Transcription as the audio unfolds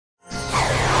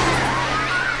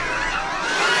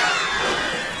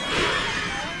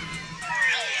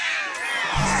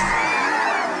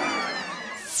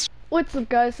what's up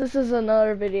guys, this is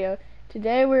another video.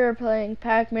 Today we are playing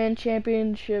Pac Man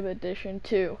Championship Edition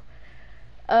 2.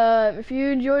 If you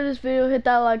enjoyed this video, hit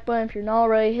that like button. If you're not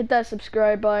already, hit that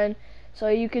subscribe button so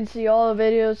you can see all the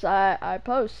videos I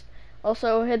post.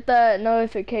 Also hit that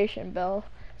notification bell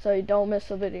so you don't miss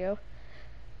a video.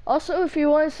 Also, if you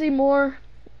want to see more,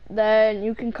 then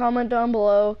you can comment down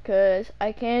below, because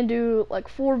I can do like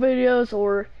 4 videos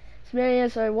or as many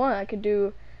as I want. I could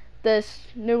do this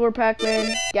newer Pac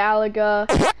Man,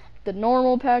 Galaga, the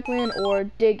normal Pac Man, or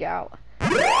Dig Out.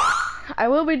 I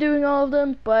will be doing all of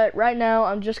them, but right now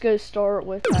I'm just going to start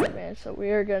with Pac Man, so we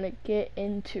are going to get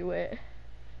into it.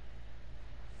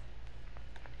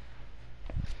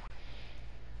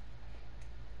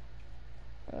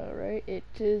 Alright, it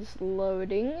is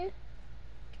loading.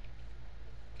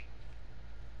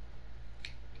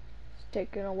 It's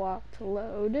taking a while to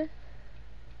load.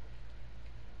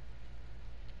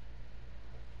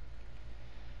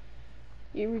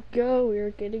 Here we go, we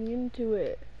are getting into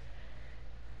it.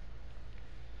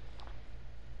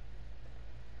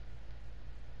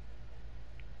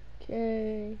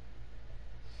 Okay,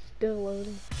 still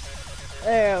loading.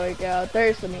 There we go,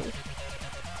 there's the music.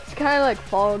 It's kind of like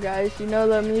Fall Guys, you know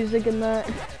the music in that?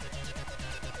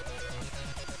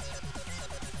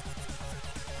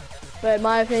 But in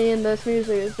my opinion, this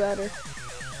music is better.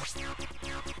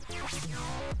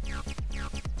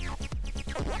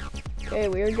 Okay,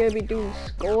 we are going to be doing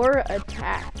score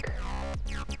attack.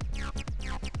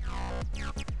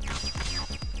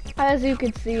 As you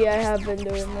can see, I have been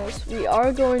doing this. We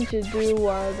are going to do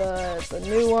one of the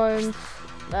new ones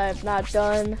that I have not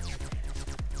done.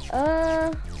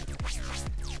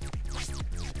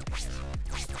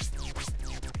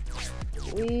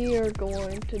 We are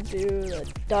going to do the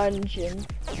dungeon.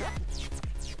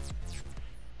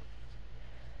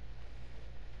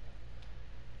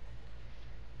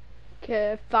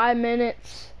 Okay, 5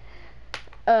 minutes.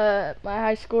 My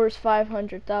high score is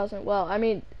 500,000. Well, I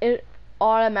mean, it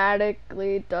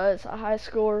automatically does a high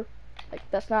score. Like,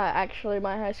 that's not actually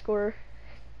my high score,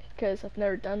 because I've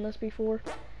never done this before.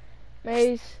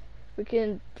 Maze, we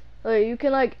can, like, you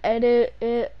can like edit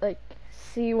it, like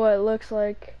see what it looks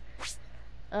like.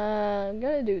 I'm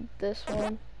gonna do this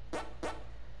one.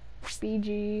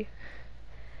 BG.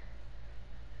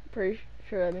 Pretty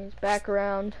sure that means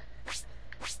background.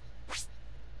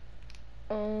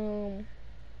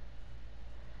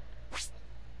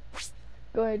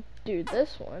 Going to do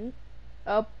this one.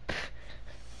 Oh,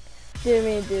 didn't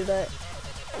mean to do that.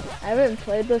 I haven't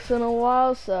played this in a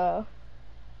while, so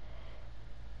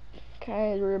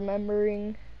kind of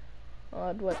remembering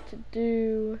on what to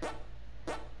do.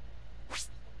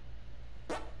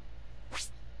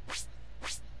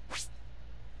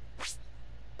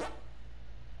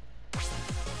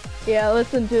 Yeah,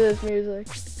 listen to this music.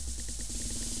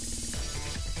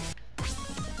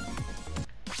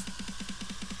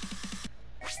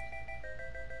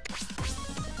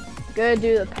 Gonna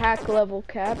do the pack level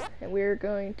cap, and we're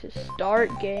going to start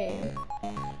game.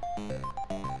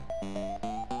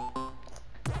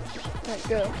 Let's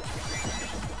go.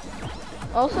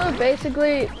 Also,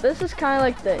 basically, this is kind of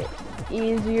like the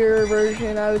easier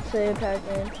version, I would say, of Pac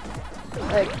Man.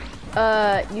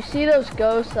 Like, you see those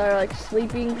ghosts that are like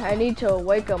sleeping? I need to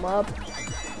wake them up,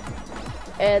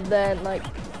 and then like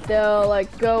they'll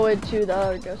like go into the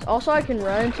other ghosts. Also, I can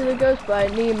run into the ghosts,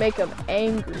 but I need to make them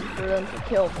angry for them to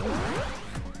kill me.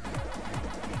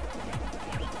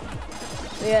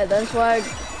 So yeah, that's why I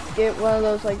get one of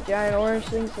those like giant orange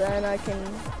things, then I can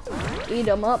eat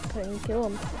them up and kill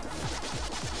them.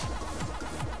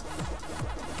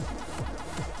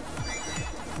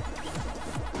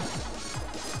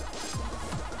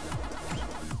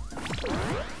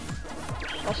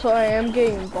 Also, I am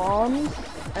getting bombs,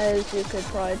 as you could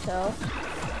probably tell.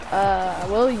 I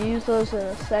will use those in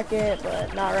a second,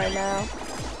 but not right now.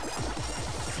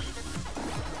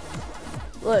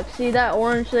 Look, see that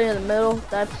orange thing in the middle?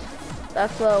 That's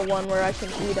the one where I can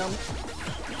eat them.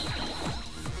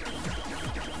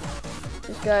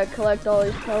 Just gotta collect all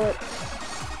these pellets.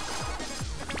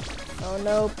 Oh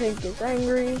no, Pink is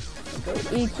angry. Go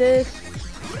eat this.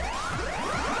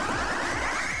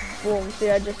 Boom, see,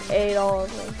 I just ate all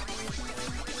of them.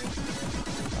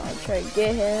 I'll try to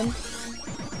get him.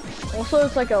 Also,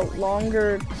 it's like a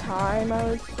longer time, I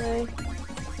would say.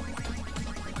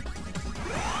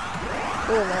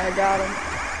 Boom, I got him.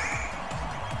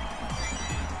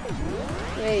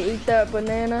 Okay, eat that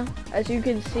banana. As you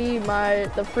can see,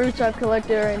 the fruits I've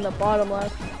collected are in the bottom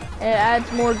left. And it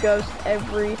adds more ghosts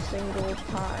every single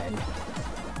time.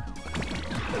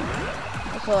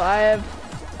 So I have,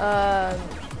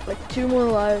 like 2 more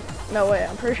lives. No, wait,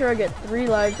 I'm pretty sure I get 3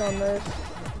 lives on this.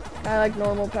 I like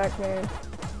normal Pac Man.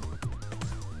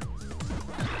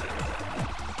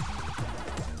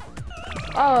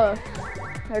 Oh,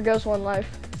 there goes one life.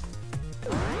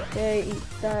 Okay, eat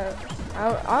that.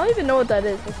 I don't even know what that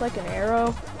is. It's like an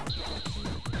arrow.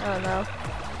 I don't know.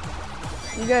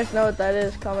 If you guys know what that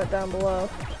is, comment down below.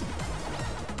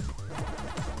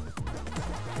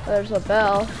 There's a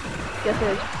bell. Guess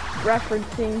it's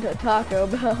referencing to Taco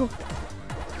Bell.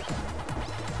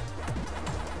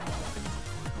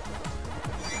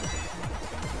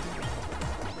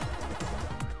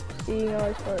 Seeing all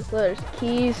these photos. So there's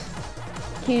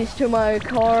keys to my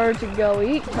car to go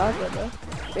eat Taco Bell.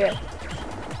 Yeah.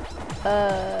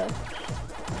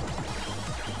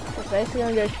 So basically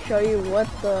I'm gonna show you what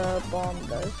the bomb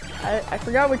does. I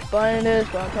forgot which button it is,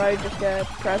 but I'm probably just gonna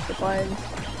press the buttons.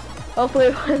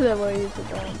 Hopefully one of them will use the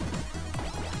bomb.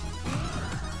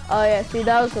 Oh yeah, see,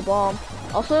 that was the bomb.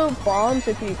 Also, bombs,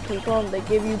 if you keep them, they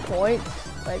give you points,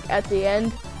 like at the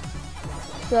end.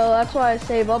 So that's why I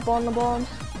save up on the bombs.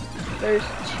 There's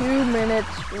 2 minutes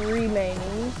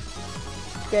remaining.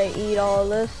 Okay, eat all of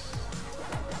this.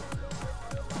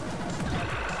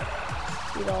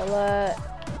 Eat all that.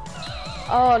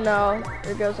 Oh no,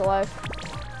 there goes a life.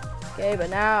 Okay, but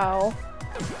now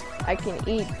I can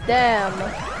eat them.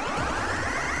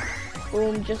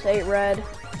 Boom, just ate red.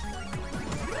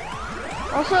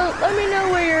 Also, let me know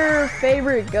what your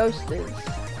favorite ghost is.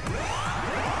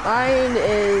 Mine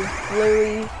is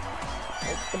Bluey.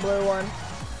 It's the blue one.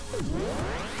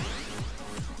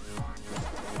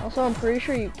 Also, I'm pretty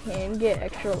sure you can get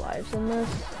extra lives in this.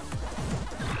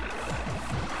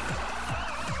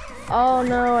 Oh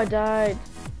no, I died.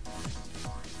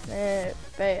 Man, it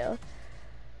failed.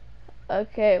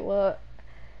 Okay, well,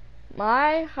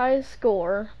 my high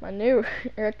score, my new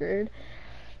record,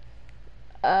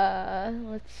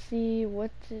 let's see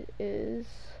what it is.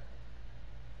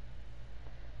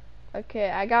 Okay,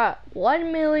 I got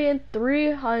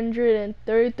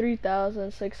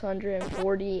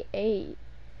 1,333,648.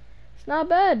 It's not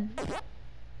bad.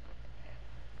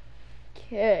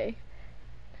 Okay.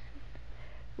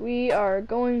 We are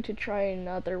going to try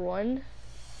another one.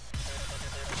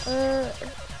 Okay,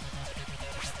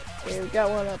 we got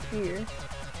one up here.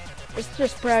 It's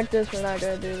just practice, we're not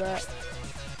gonna do that.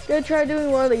 Gonna try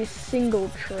doing one of these single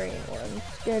train ones.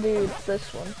 Gonna do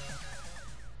this one.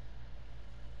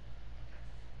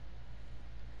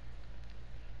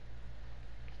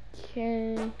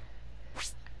 Okay.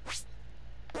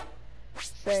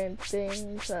 Same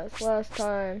things as last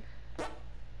time. I'm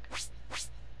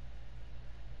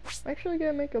actually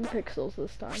gonna make them pixels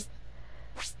this time.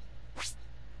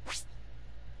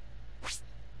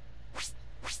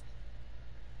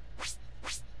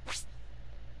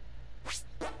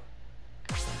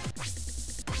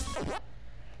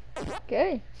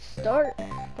 Okay, start.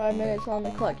 5 minutes on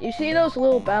the clock. You see those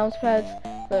little bounce pads?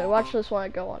 Watch this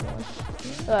one go on one.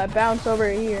 I bounce over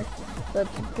here.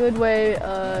 That's a good way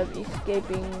of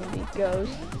escaping the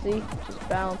ghost. See? Just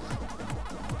bounce.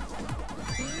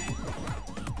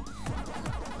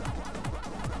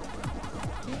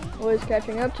 Was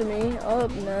catching up to me. Oh,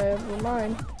 never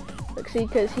mind. Look, see,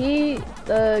 because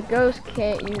the ghost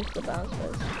can't use the bounce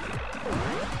pads.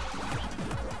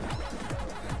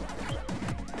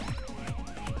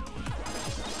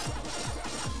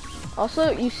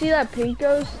 Also, you see that pink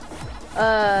ghost?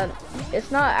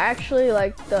 It's not actually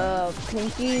like the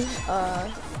pinky.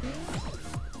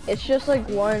 It's just like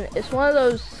it's one of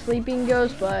those sleeping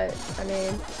ghosts, but I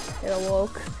mean, it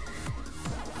awoke.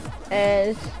 And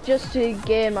it's just to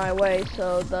get in my way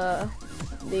so the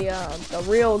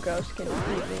real ghost can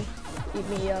eat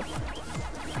me up.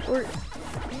 Or do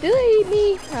they eat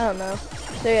me? I don't know.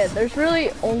 So yeah, there's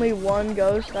really only one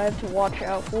ghost I have to watch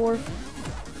out for.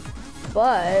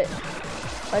 But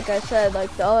like I said,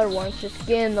 like the other ones just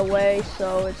get in the way,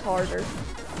 so it's harder.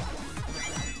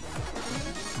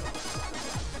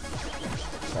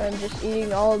 I'm just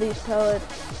eating all these pellets.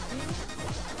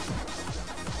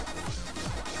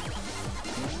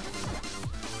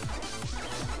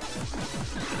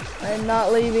 I'm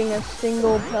not leaving a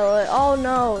single pellet. Oh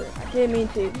no, I didn't mean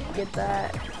to get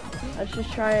that. I was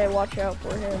just trying to watch out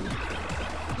for him.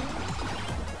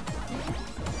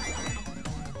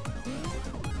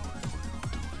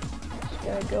 Just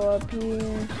gotta go up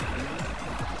here.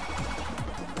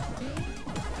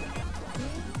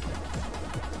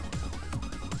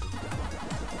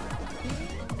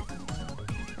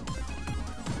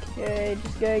 Okay,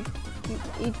 just gotta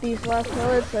eat these last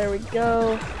pellets. There we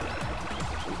go.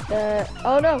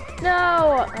 Oh no,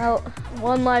 no!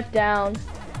 One life down.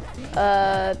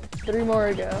 3 more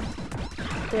to go.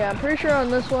 So yeah, I'm pretty sure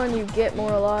on this one you get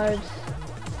more lives.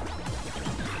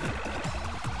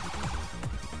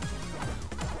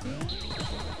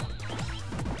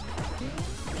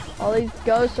 All these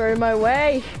ghosts are in my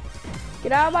way.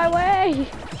 Get out of my way.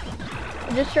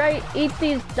 I'm just trying to eat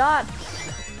these dots.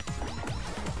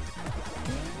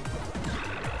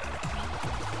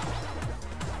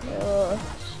 Ugh,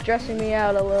 stressing me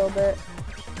out a little bit.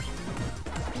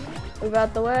 Move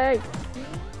out the way.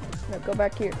 No, go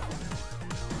back here.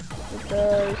 Eat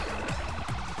those.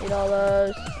 Eat all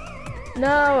those.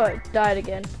 No, I died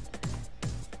again.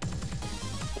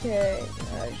 Okay,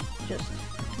 just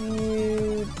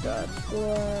few dots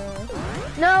left.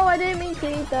 No, I didn't mean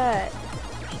to eat that.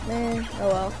 Man, oh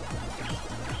well.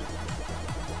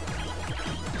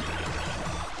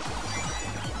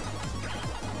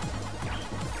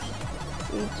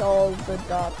 Eats all the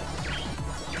dots.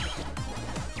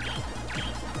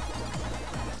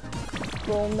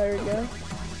 Boom, there we go.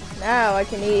 Now I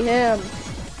can eat him.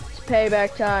 It's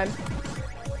payback time.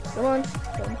 Come on,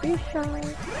 don't be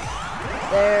shy.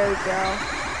 There we go.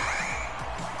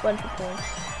 Bunch of points.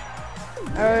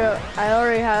 I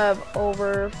already have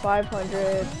over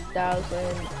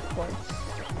 500,000 points.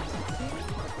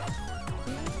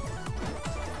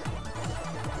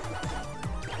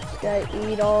 Just gotta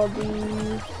eat all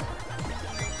these.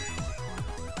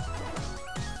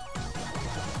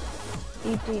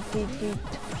 Eat.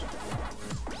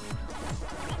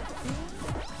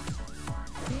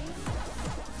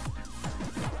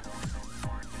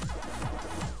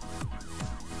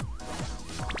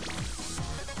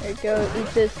 There you go, eat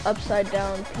this upside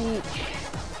down peach.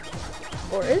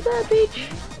 Or is that a peach?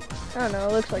 I don't know,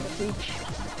 it looks like a peach.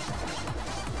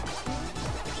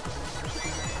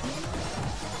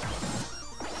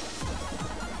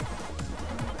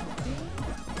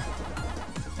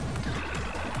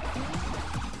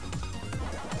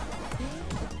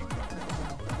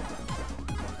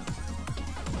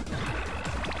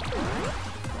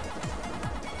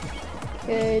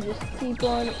 Okay, just keep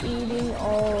on eating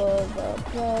all of the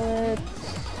pellets.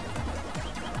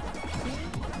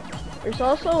 There's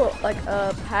also like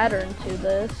a pattern to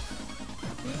this.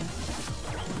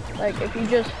 Like if you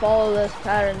just follow this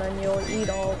pattern, then you'll eat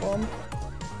all of them.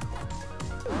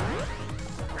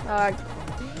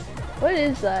 What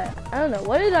is that? I don't know.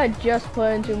 What did I just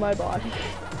put into my body?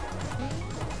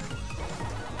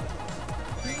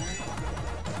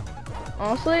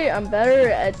 Honestly, I'm better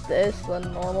at this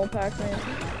than normal Pac Man.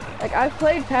 Like, I've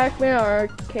played Pac Man on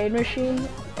arcade machine,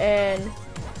 and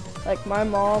like my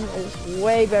mom is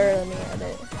way better than me at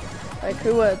it. Like,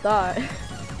 who would have thought?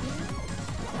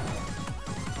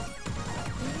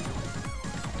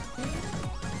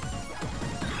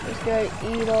 Just gotta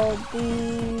eat all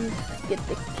these, get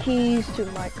the keys to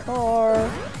my car.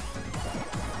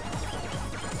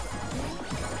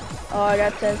 Oh, I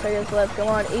got 10 seconds left. Come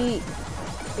on, eat.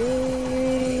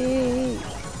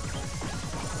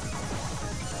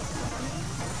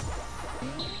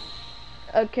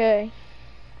 Okay,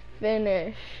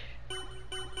 finish.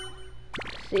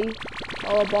 See,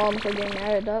 all the bombs are getting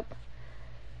added up.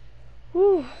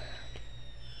 Whew.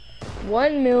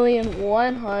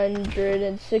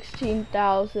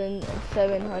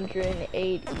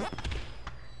 1,116,780.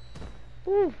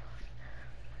 Whew.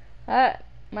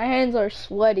 My hands are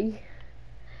sweaty.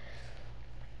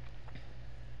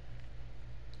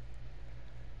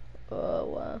 Oh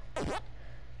wow.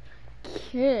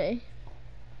 Okay.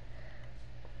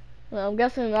 Well, I'm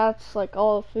guessing that's like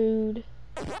all the food.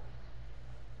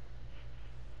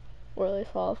 Or at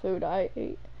least all the food I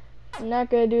ate. I'm not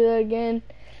gonna do that again.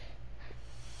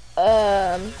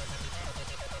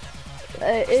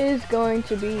 It is going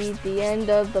to be the end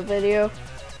of the video.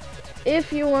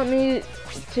 If you want me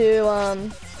to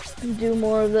do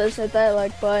more of this, hit that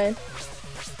like button.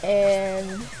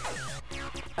 And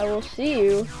I will see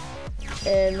you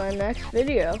in my next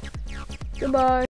video. Goodbye.